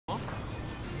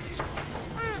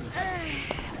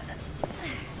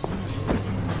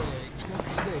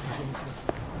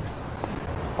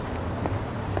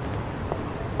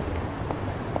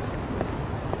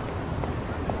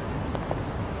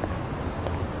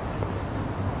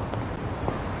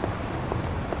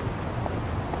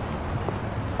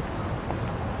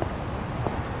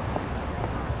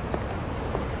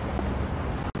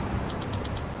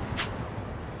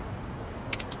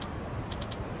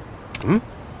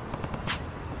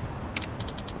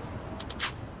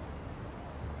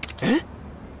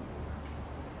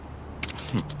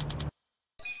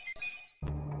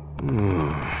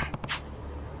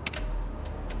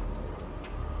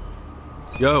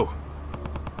Go.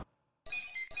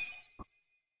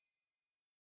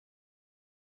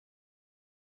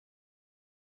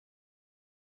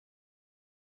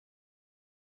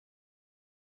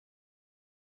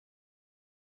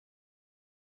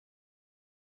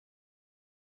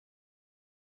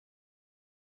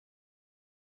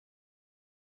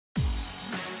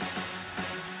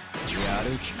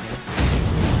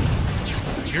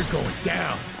 You're going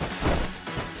down.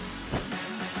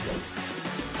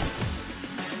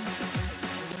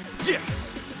 Yeah.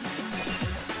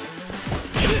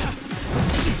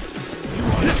 You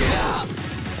want to get out?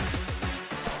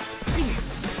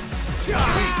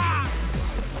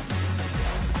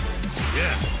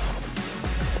 Yeah.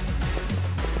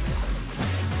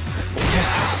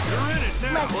 You're in it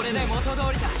now.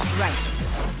 Right.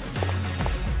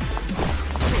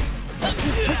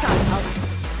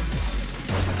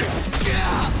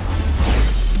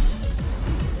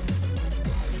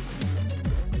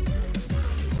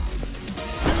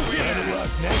 Better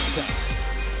luck next time.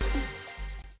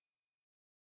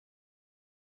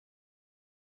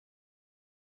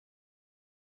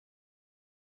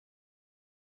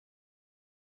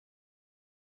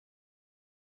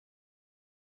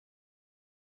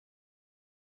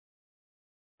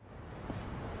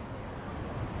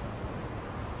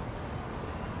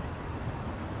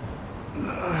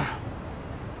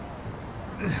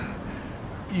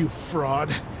 You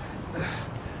fraud.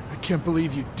 I can't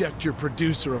believe you decked your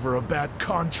producer over a bad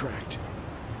contract.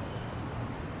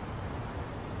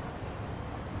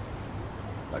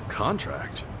 A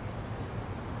contract?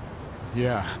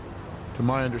 Yeah. To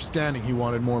my understanding, he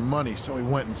wanted more money, so he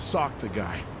went and socked the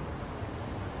guy.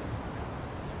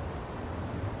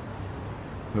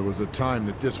 There was a time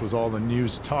that this was all the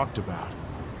news talked about.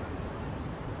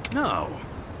 No.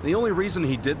 The only reason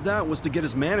he did that was to get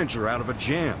his manager out of a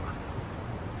jam.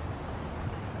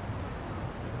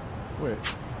 Wait,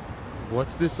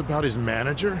 what's this about his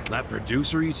manager? That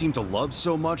producer you seem to love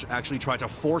so much actually tried to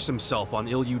force himself on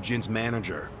Il Yujin's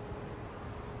manager.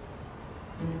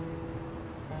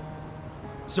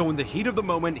 So in the heat of the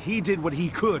moment, he did what he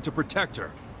could to protect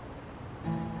her.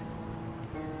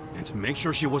 And to make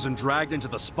sure she wasn't dragged into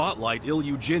the spotlight, Il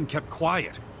Yujin kept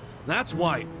quiet. That's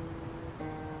why...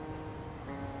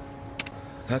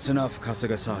 That's enough,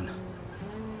 Kasuga-san.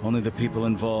 Only the people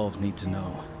involved need to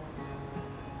know.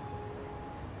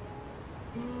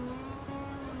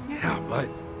 Yeah, but...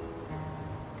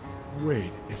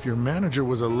 Wait, if your manager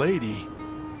was a lady...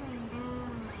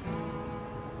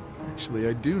 Actually,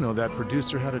 I do know that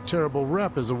producer had a terrible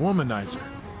rep as a womanizer.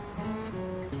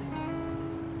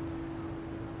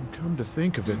 And come to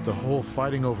think of it, the whole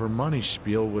fighting over money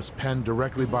spiel was penned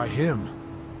directly by him.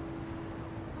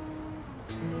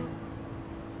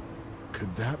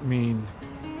 Could that mean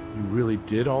you really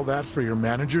did all that for your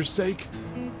manager's sake?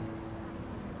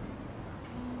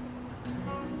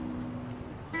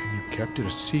 And you kept it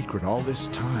a secret all this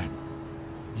time,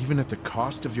 even at the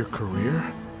cost of your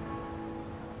career?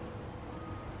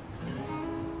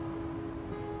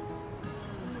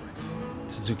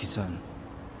 Suzuki-san,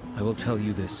 I will tell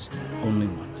you this only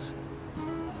once.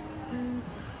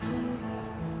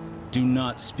 Do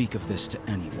not speak of this to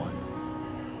anyone.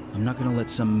 I'm not gonna let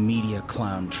some media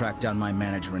clown track down my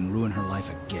manager and ruin her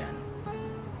life again.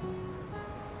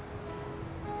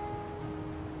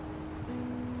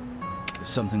 If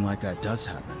something like that does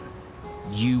happen,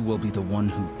 you will be the one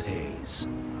who pays.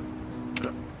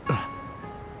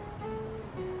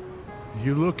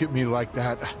 You look at me like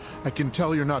that, I can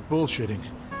tell you're not bullshitting.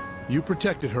 You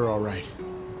protected her all right.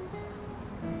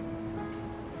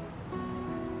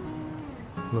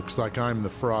 Looks like I'm the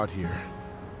fraud here.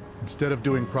 Instead of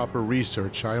doing proper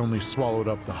research, I only swallowed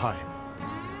up the hype.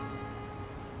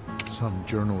 Some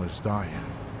journalist I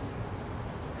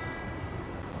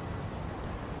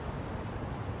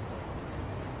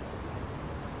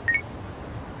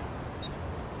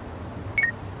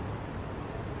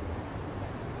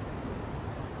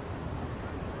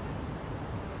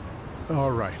am.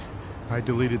 All right. I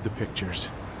deleted the pictures.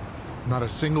 Not a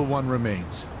single one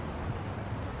remains.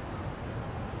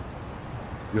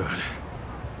 Good.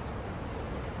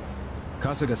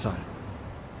 Kasuga-san,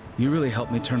 you really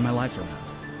helped me turn my life around.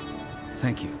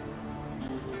 Thank you.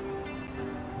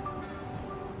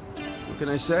 What can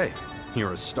I say?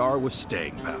 You're a star with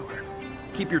staying power.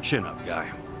 Keep your chin up,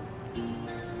 guy.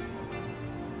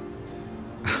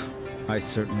 I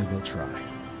certainly will try.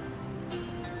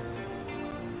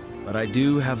 But I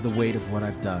do have the weight of what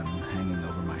I've done hanging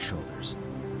over my shoulders.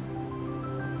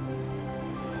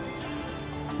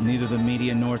 Neither the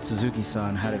media nor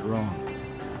Suzuki-san had it wrong.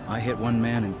 I hit one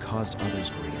man and caused others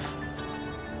grief.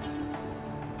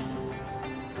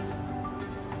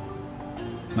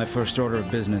 My first order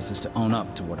of business is to own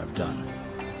up to what I've done.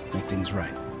 Make things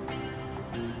right.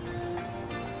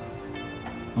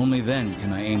 Only then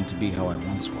can I aim to be how I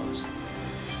once was.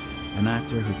 An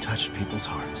actor who touched people's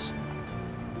hearts.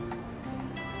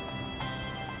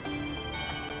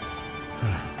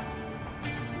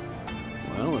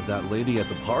 Well, if that lady at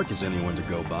the park is anyone to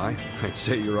go by, I'd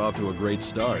say you're off to a great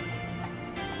start.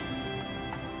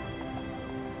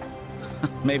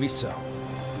 Maybe so.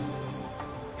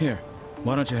 Here,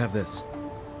 why don't you have this?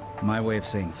 My way of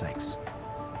saying thanks.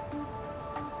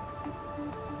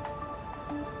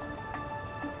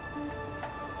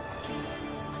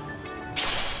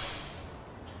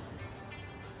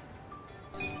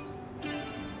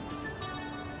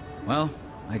 Well,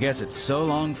 I guess it's so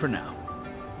long for now.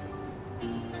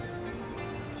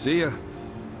 See ya.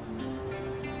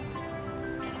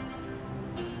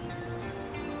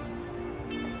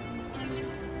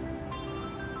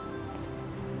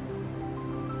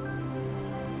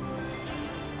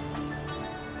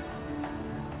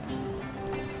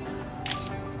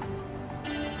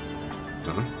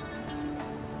 Huh?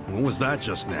 What was that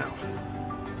just now?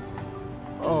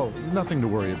 Oh, nothing to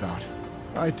worry about.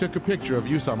 I took a picture of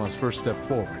Yusama's first step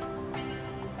forward.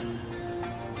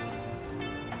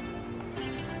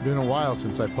 Been a while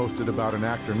since I posted about an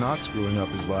actor not screwing up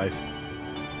his life.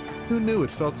 Who knew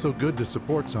it felt so good to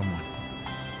support someone?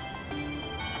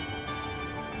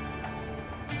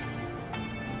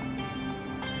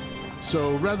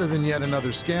 So rather than yet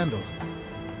another scandal,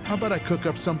 how about I cook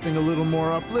up something a little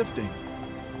more uplifting?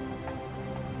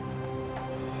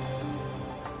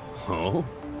 Oh?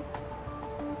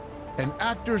 An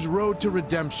actor's road to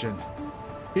redemption.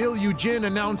 Il Yujin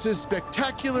announces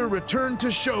spectacular return to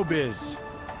showbiz.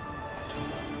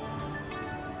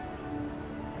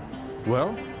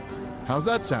 Well, how's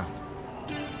that sound?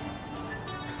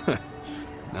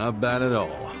 Not bad at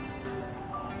all.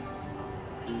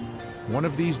 One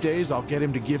of these days, I'll get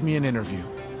him to give me an interview.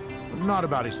 Not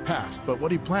about his past, but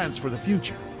what he plans for the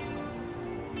future.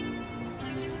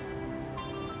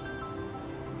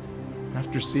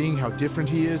 After seeing how different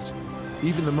he is,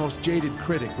 even the most jaded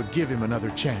critic would give him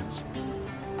another chance.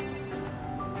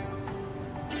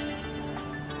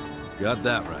 Got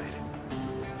that right.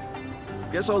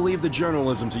 Guess I'll leave the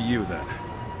journalism to you then.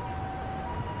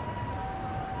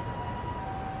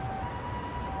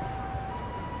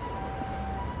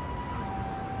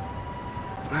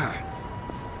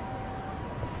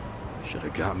 Should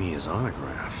have got me his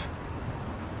autograph.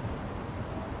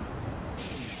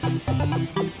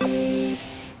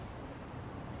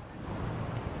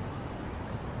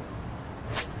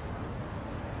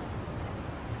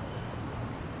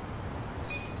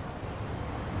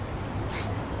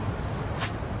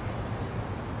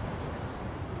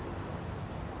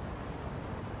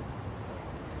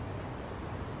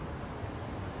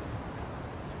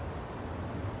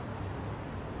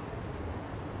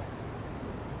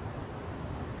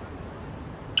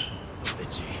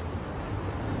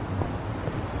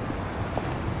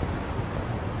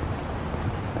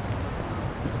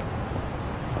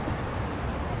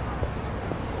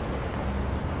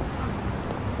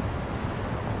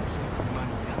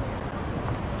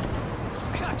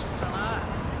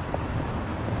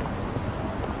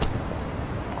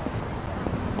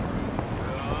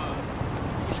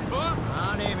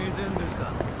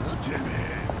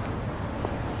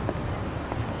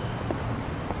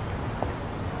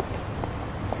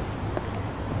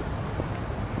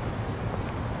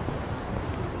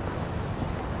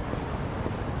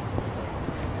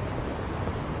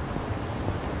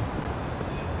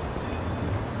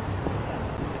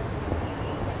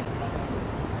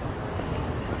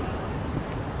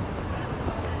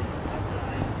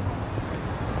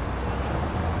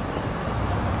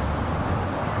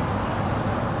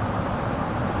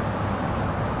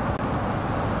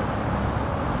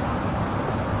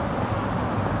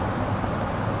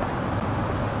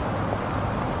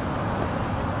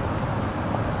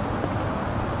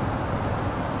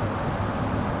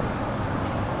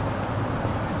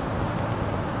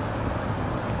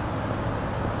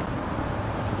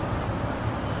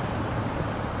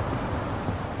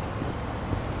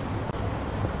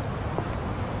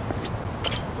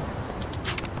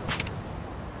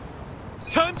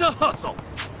 Time to hustle!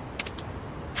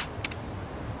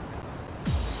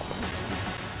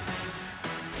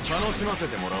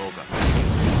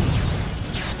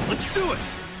 Let's do it!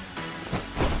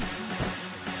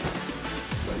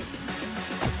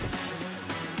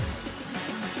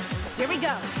 Here we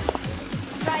go.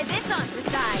 Try this on for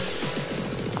size.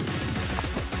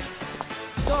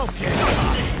 Okay.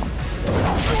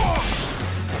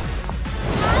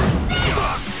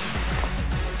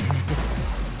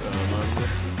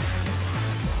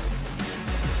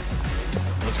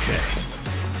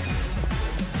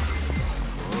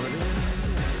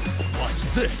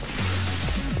 this?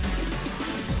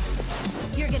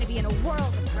 You're gonna be in a world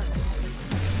of hurt.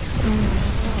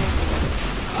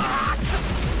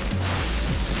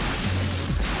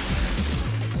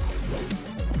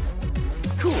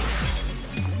 Cool.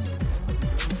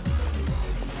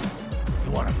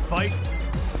 You wanna fight?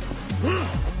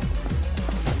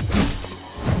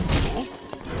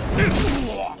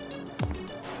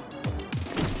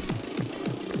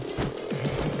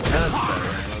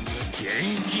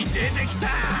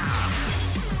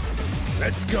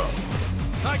 Let's go.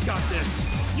 I got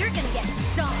this. You're gonna get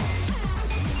stomped.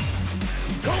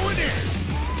 Going in.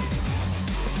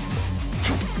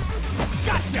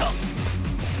 Gotcha.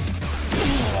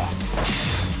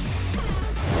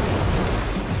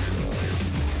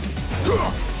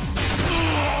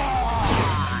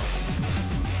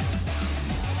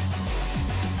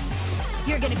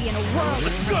 You're gonna be in a world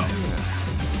Let's of go. hurt.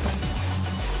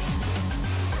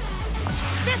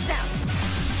 This out.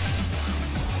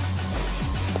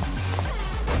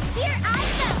 Here I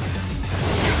go.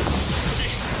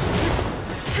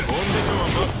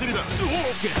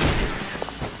 Get serious.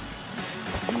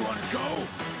 You wanna go?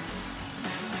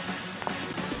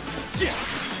 Yeah.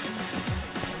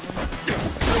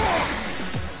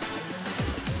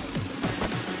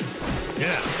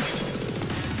 Yeah.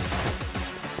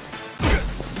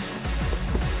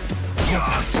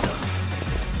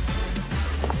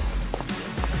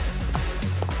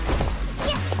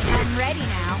 I'm ready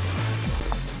now.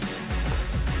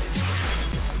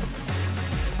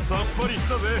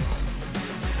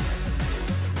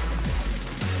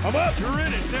 I'm up. You're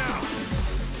in it now.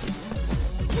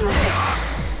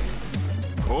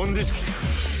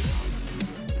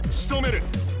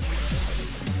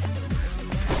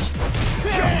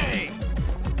 Hey!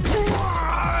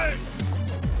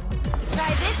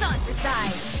 Try this on for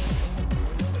size.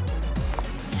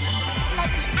 Let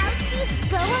the ouchies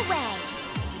go away.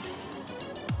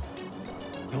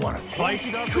 You wanna fight?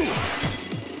 Cool.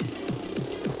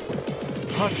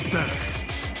 Much better.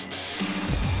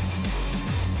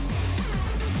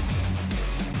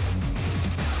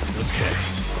 Okay.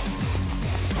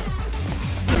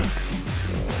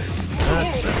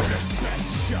 That's better.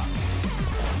 Best shot.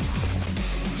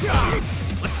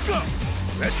 Let's go.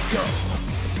 Let's go.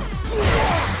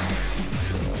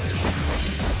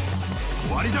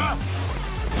 Warida.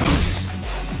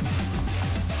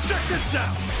 Check this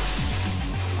out.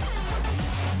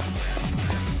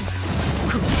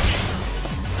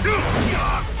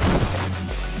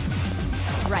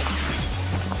 Right.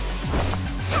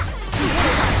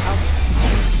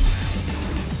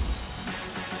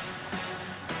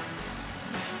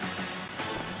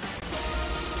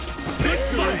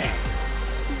 Victory!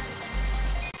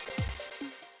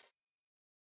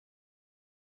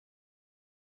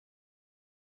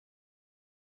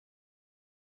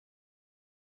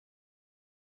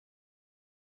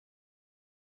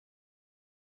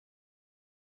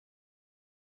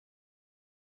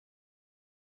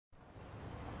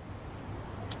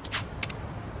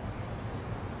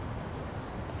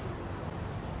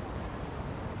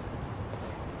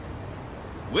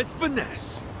 With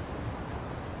finesse.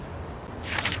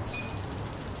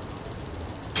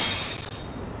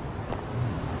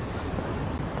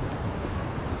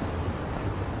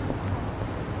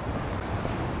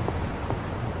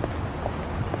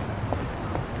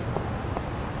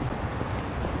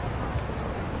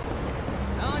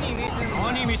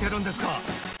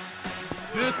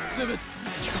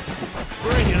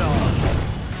 Bring it on.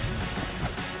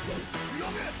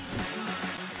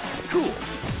 Cool.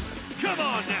 Come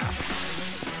on now.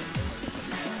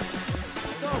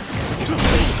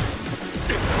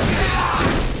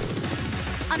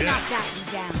 I'm not backing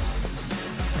down.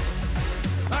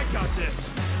 I got this.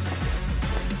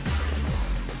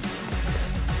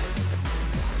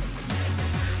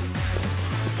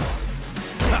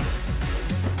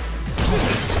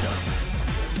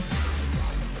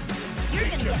 You're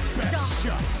gonna get stomped.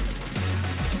 Shot.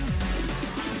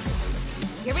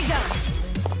 Here we go.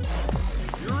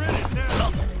 You're in it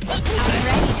now. I'm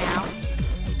ready now.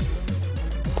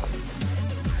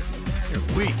 You're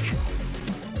weak.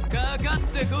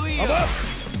 I'm up.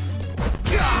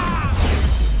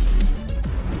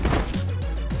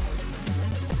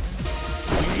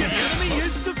 The enemy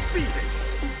is defeated.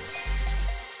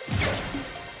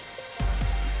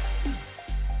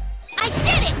 I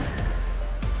did it!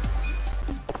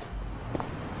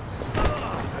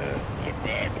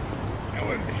 It's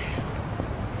killing me.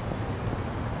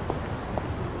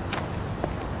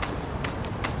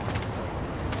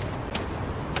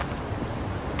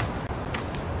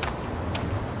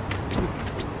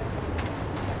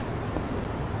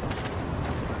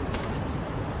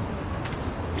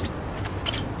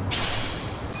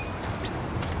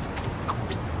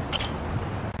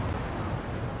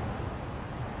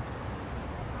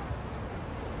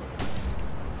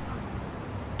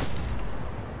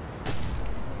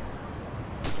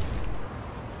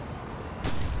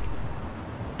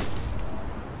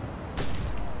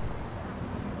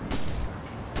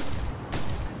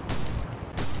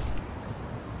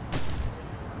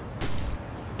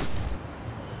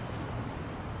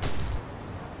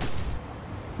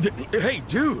 Hey,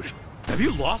 dude! Have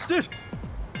you lost it?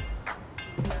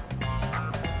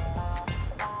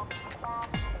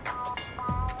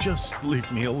 Just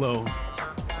leave me alone.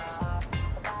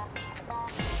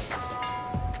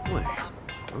 Wait,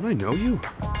 don't I know you?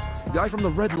 Guy from the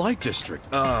red light district.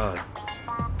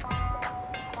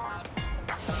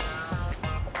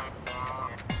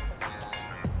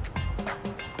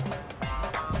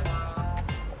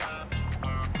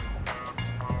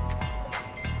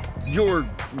 You're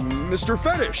Mr.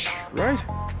 Fetish, right?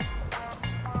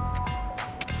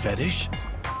 Fetish?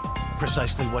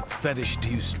 Precisely what fetish do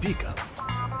you speak of?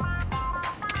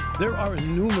 There are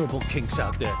innumerable kinks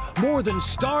out there, more than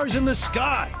stars in the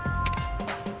sky!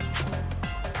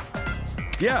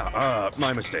 Yeah,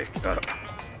 my mistake.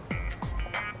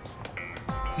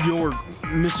 You're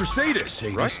Mr. Sadist,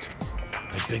 right?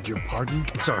 I beg your pardon?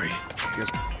 Sorry. Yes.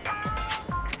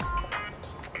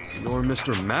 You're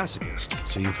Mr. Masochist.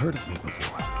 So you've heard of me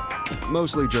before?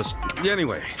 Mostly just...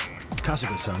 Anyway.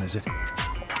 Kasuga-san, is it?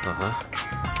 Uh-huh.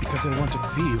 Because I want to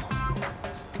feel.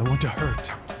 I want to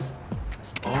hurt.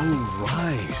 Oh,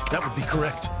 right. That would be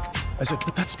correct.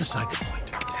 But that's beside the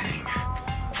point. Dang.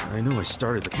 I know I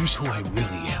started the... Here's who I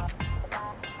really am.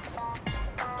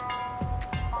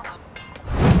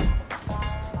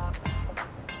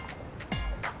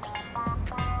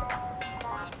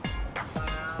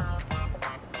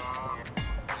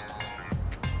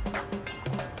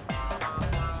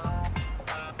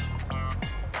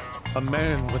 A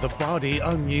man with a body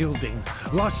unyielding,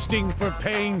 lusting for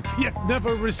pain, yet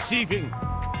never receiving.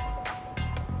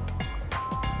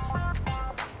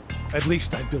 At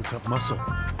least I built up muscle.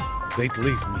 They'd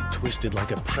leave me twisted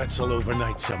like a pretzel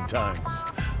overnight sometimes.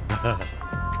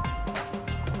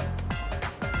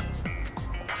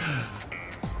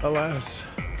 Alas,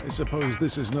 I suppose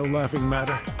this is no laughing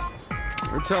matter.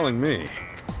 You're telling me.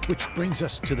 Which brings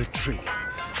us to the tree.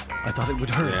 I thought it would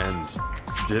hurt. And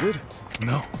did it?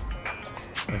 No.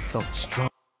 I felt strong.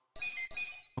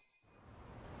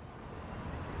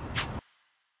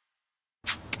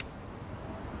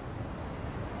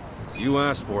 You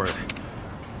asked for it.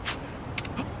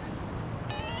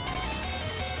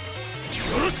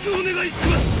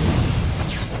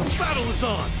 The battle is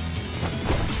on!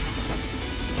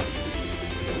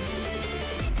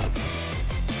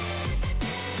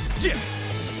 Yeah!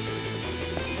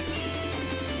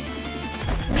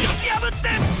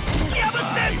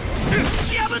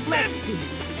 Let's see.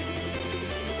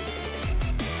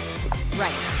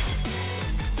 Right.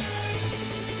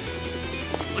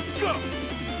 Let's go!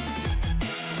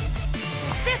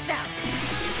 Fist out!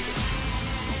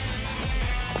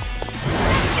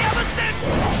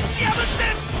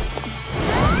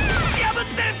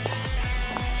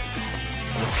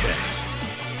 Okay.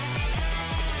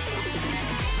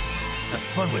 Have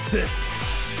fun with this.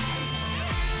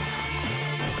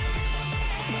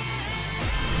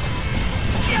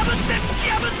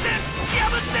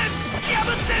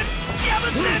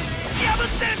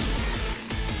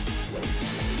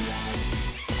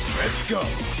 Let's go.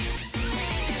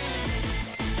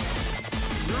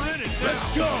 You're in it now. Let's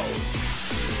go.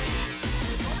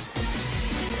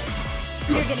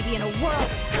 You're gonna be in a whirl.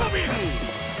 Come here.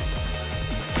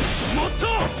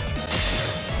 Moto.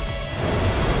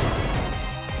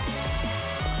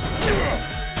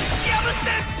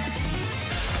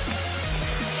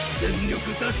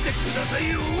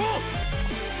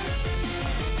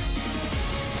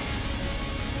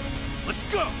 Let's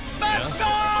go! Let's go!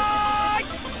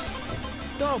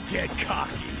 Don't get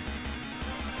cocky.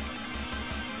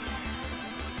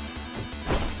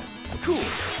 Cool.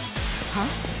 Huh?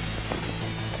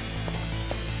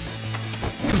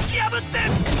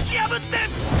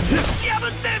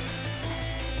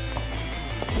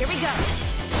 Here we go.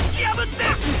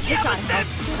 It's on.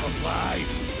 Alive.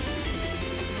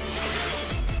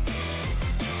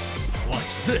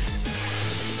 Watch this.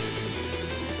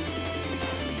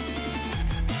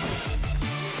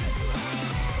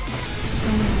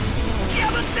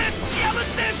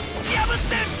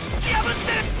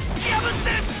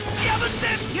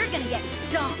 You're gonna get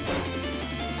stomped.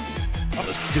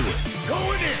 Let's do it.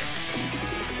 Going in.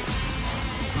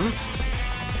 Huh?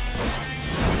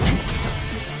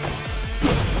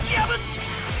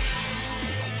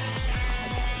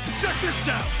 Check this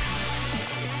out.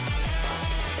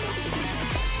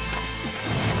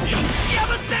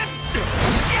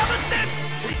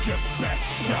 Take your best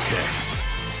shot.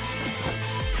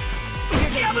 You're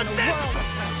gonna be in a whirl.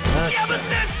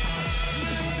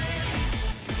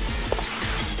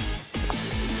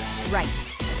 Right.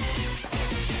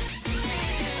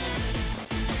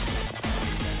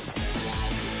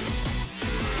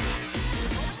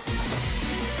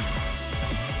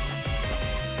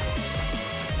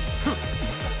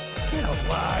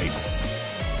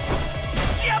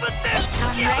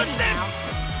 ready now.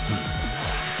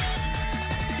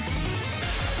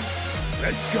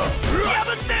 Let's go.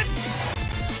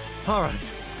 All right.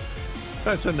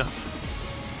 That's enough.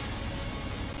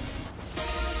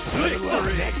 Good luck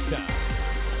next time.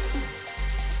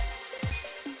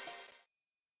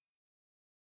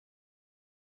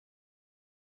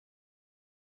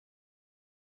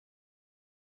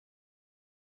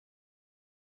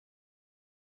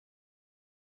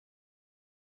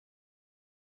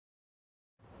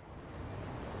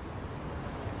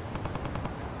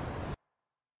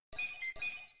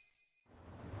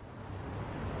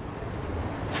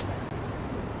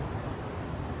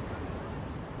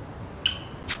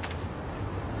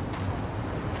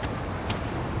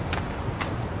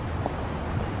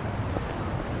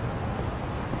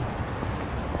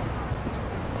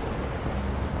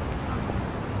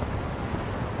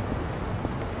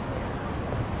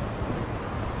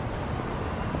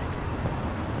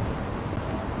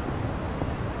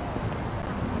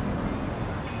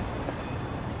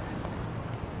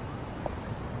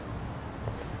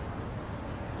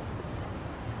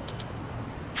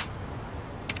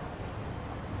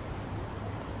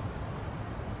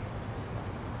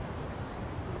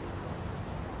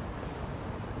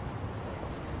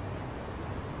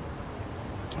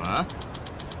 Huh?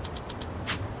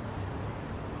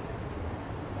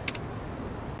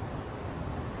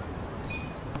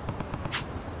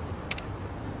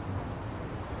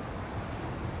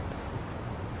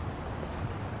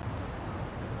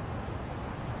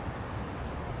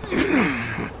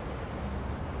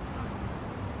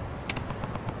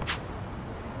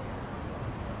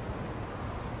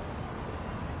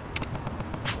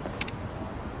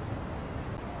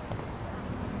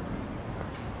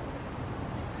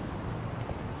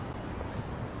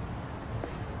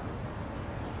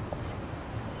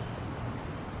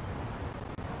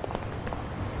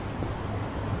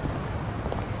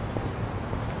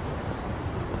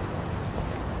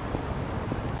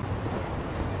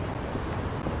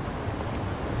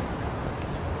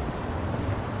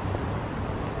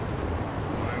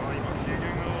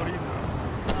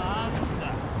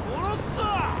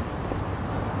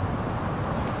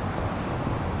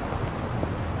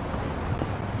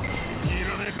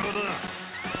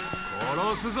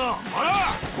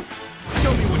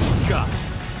 Show me what you got.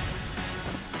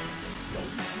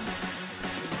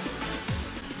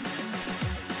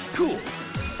 Cool.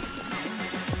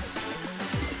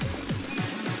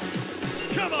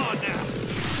 Come on now.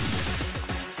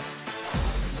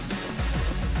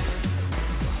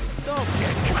 Don't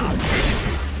get caught.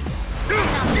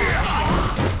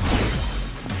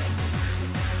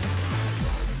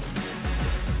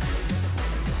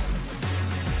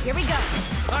 Here we go.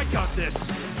 I got this.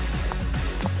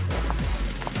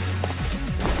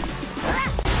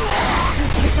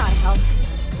 You gotta help.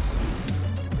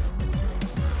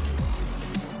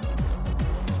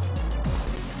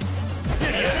 The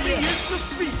enemy is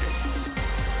defeated.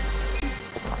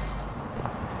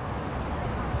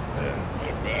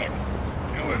 It's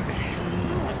killing me.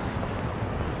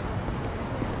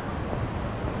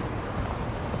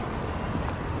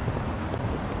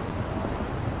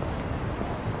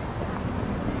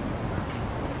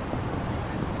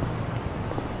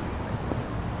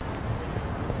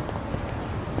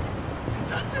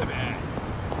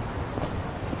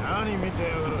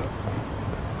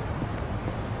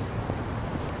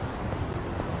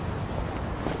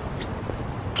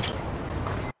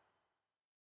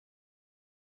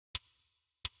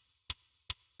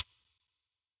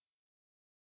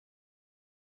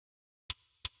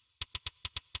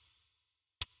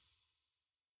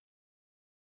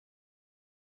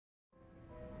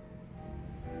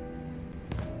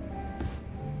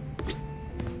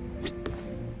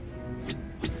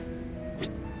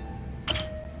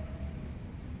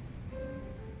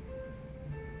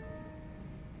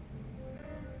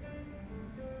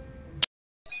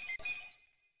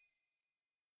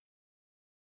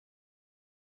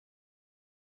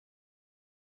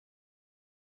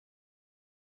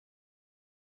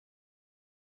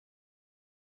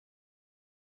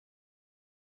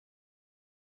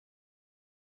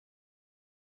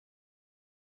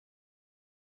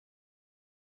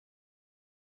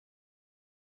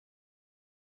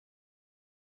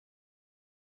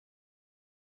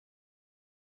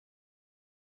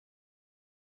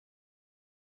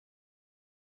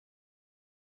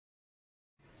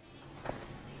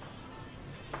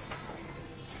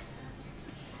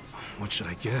 What should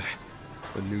I get?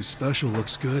 The new special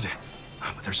looks good,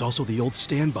 but there's also the old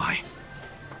standby.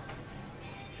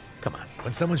 Come on,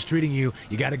 when someone's treating you,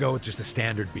 you gotta go with just a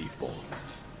standard beef bowl.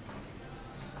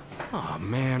 Aw,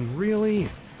 man, really?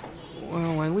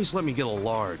 Well, at least let me get a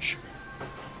large.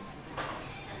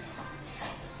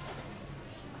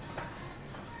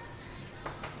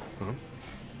 Huh?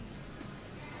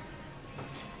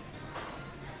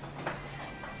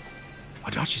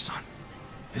 Adachi-san,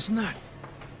 isn't that...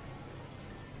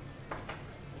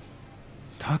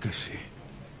 Takashi?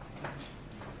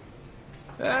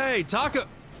 Hey, Taka...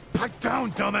 Pipe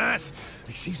down, dumbass! If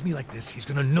he sees me like this, he's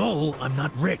gonna know I'm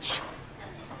not rich.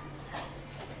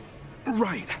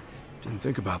 Right. Didn't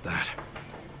think about that.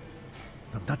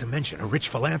 Not to mention, a rich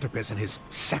philanthropist and his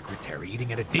secretary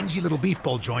eating at a dingy little beef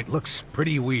bowl joint looks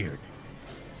pretty weird.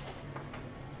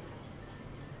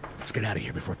 Let's get out of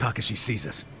here before Takashi sees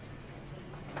us.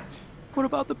 What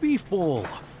about the beef bowl?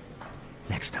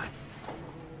 Next time.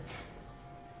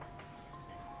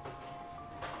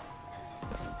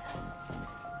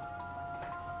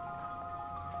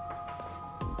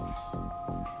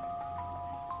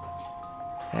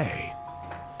 Hey,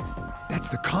 that's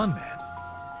the con man.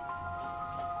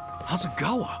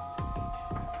 Hasegawa.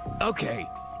 Okay,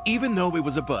 even though it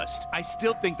was a bust, I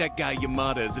still think that guy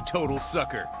Yamada is a total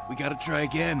sucker. We gotta try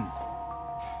again.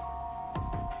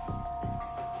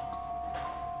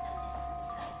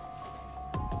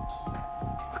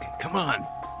 Okay, come on.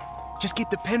 Just keep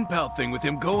the pen pal thing with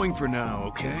him going for now,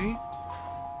 okay?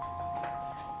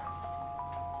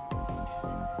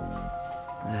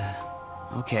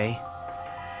 Okay.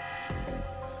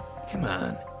 Come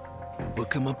on. We'll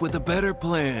come up with a better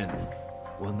plan.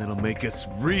 One that'll make us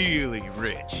really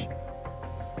rich.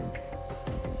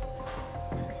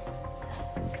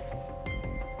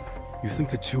 You think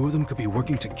the two of them could be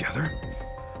working together?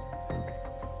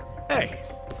 Hey,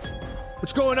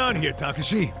 what's going on here,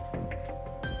 Takashi?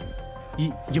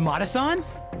 Yamada-san?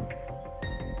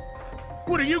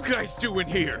 What are you guys doing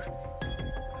here?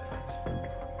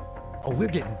 Oh, we're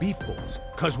getting beef bowls,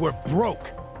 'cause we're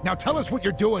broke. Now tell us what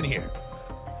you're doing here.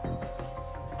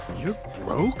 You're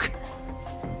broke?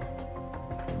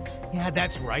 Yeah,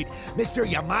 that's right. Mr.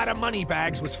 Yamada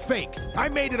Moneybags was fake. I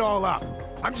made it all up.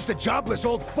 I'm just a jobless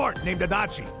old fart named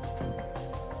Adachi.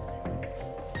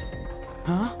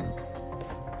 Huh?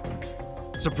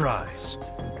 Surprise.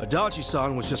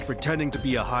 Adachi-san was just pretending to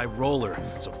be a high roller,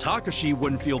 so Takashi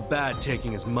wouldn't feel bad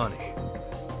taking his money.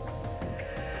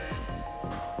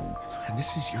 And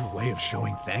this is your way of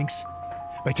showing thanks?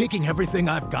 By taking everything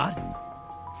I've got?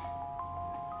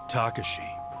 Takashi,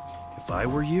 if I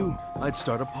were you, I'd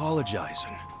start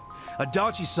apologizing.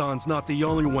 Adachi-san's not the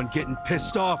only one getting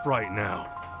pissed off right now.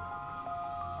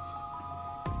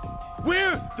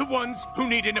 We're the ones who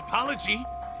need an apology.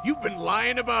 You've been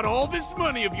lying about all this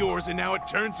money of yours, and now it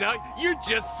turns out you're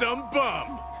just some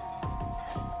bum.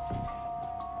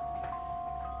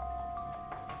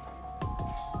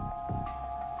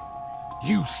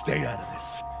 You stay out of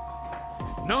this.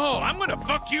 No, I'm gonna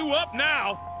fuck you up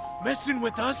now. Messing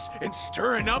with us and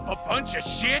stirring up a bunch of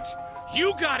shit?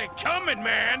 You got it coming,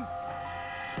 man!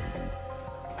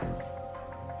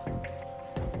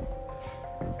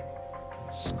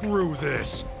 Screw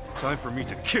this. Time for me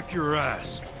to kick your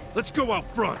ass. Let's go out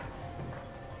front.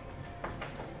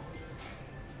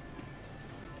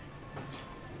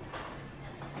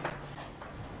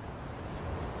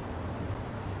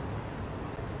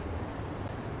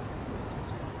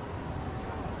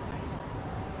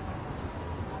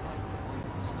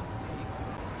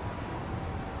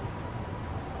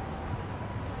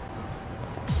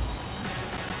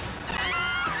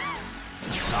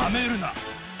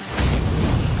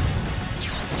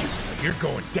 You're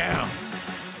going down.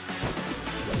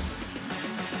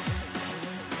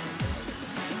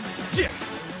 Yeah.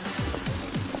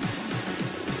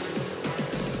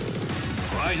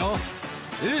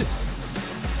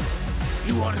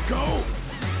 You wanna go?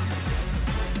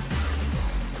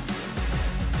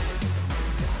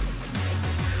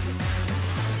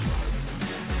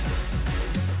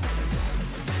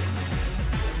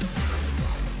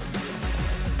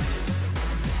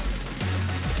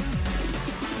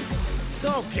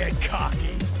 Don't get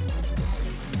cocky.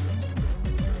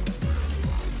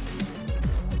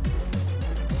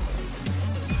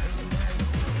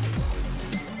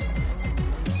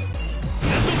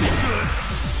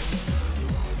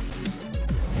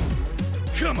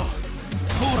 Come on!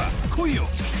 Hora, koyo!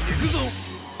 Ikuzo!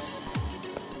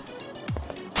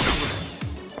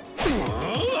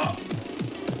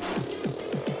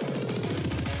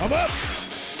 I'm up!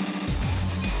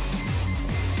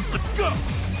 Let's go!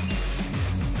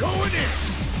 Going in!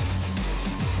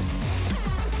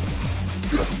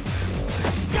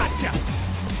 Gotcha!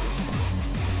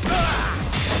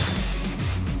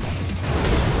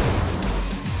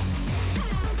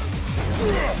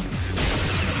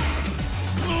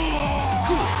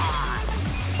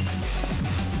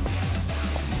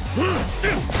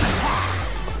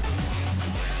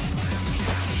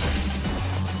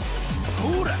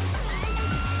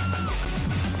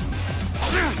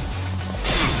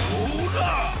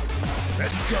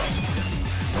 Let's go.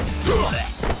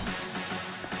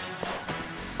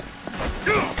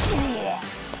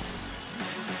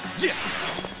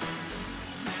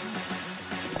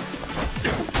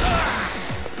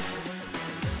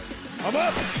 I'm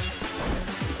up!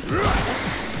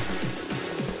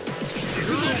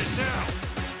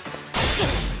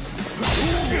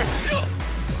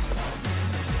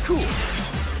 Cool.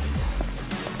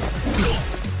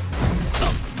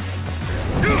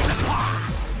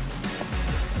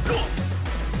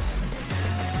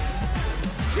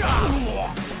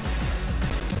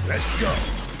 Let's go.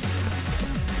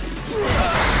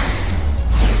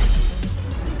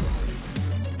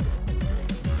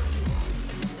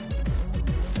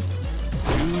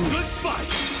 Good spot.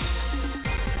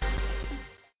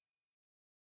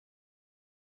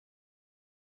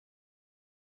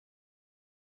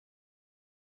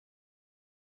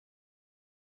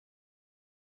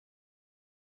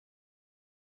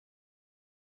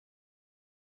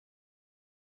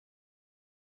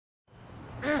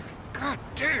 God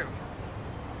damn!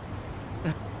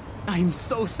 I'm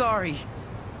so sorry.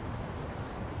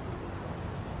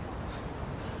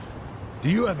 Do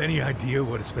you have any idea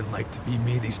what it's been like to be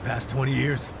me these past 20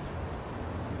 years?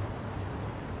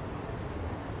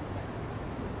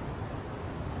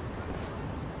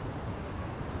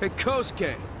 Hey,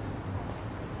 Kosuke.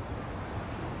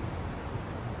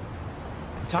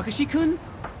 Takashi-kun?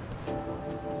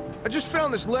 I just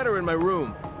found this letter in my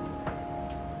room.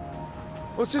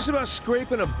 What's this about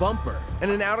scraping a bumper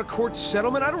and an out-of-court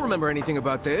settlement? I don't remember anything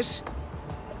about this.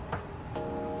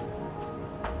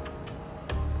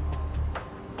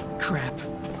 Crap.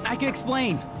 I can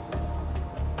explain.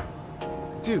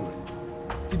 Dude,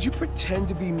 did you pretend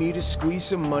to be me to squeeze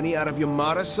some money out of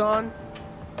Yamada-san?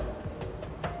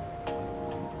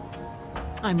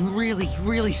 I'm really,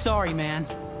 really sorry, man.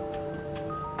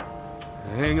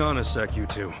 Hang on a sec, you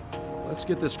two. Let's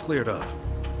get this cleared up.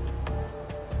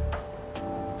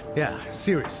 Yeah,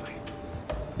 seriously.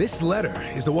 This letter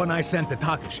is the one I sent to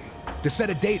Takashi to set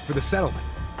a date for the settlement.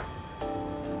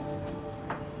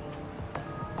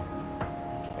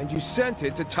 And you sent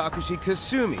it to Takashi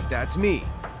Kasumi, that's me.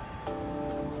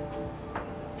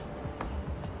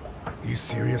 Are you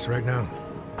serious right now?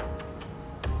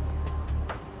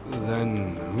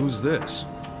 Then who's this?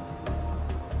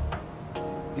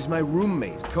 He's my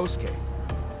roommate, Kosuke.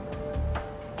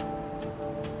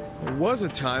 There was a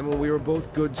time when we were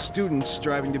both good students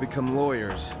striving to become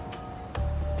lawyers.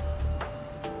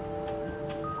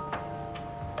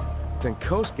 Then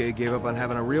Kosuke gave up on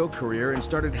having a real career and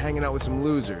started hanging out with some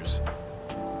losers.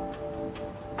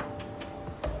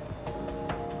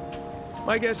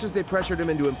 My guess is they pressured him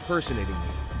into impersonating me.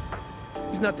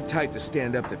 He's not the type to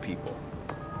stand up to people.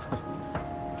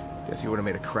 Guess he would have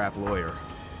made a crap lawyer.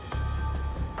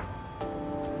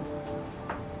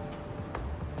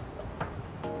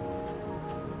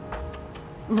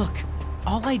 Look,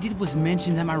 all I did was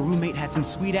mention that my roommate had some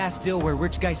sweet-ass deal where a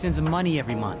rich guy sends him money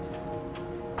every month.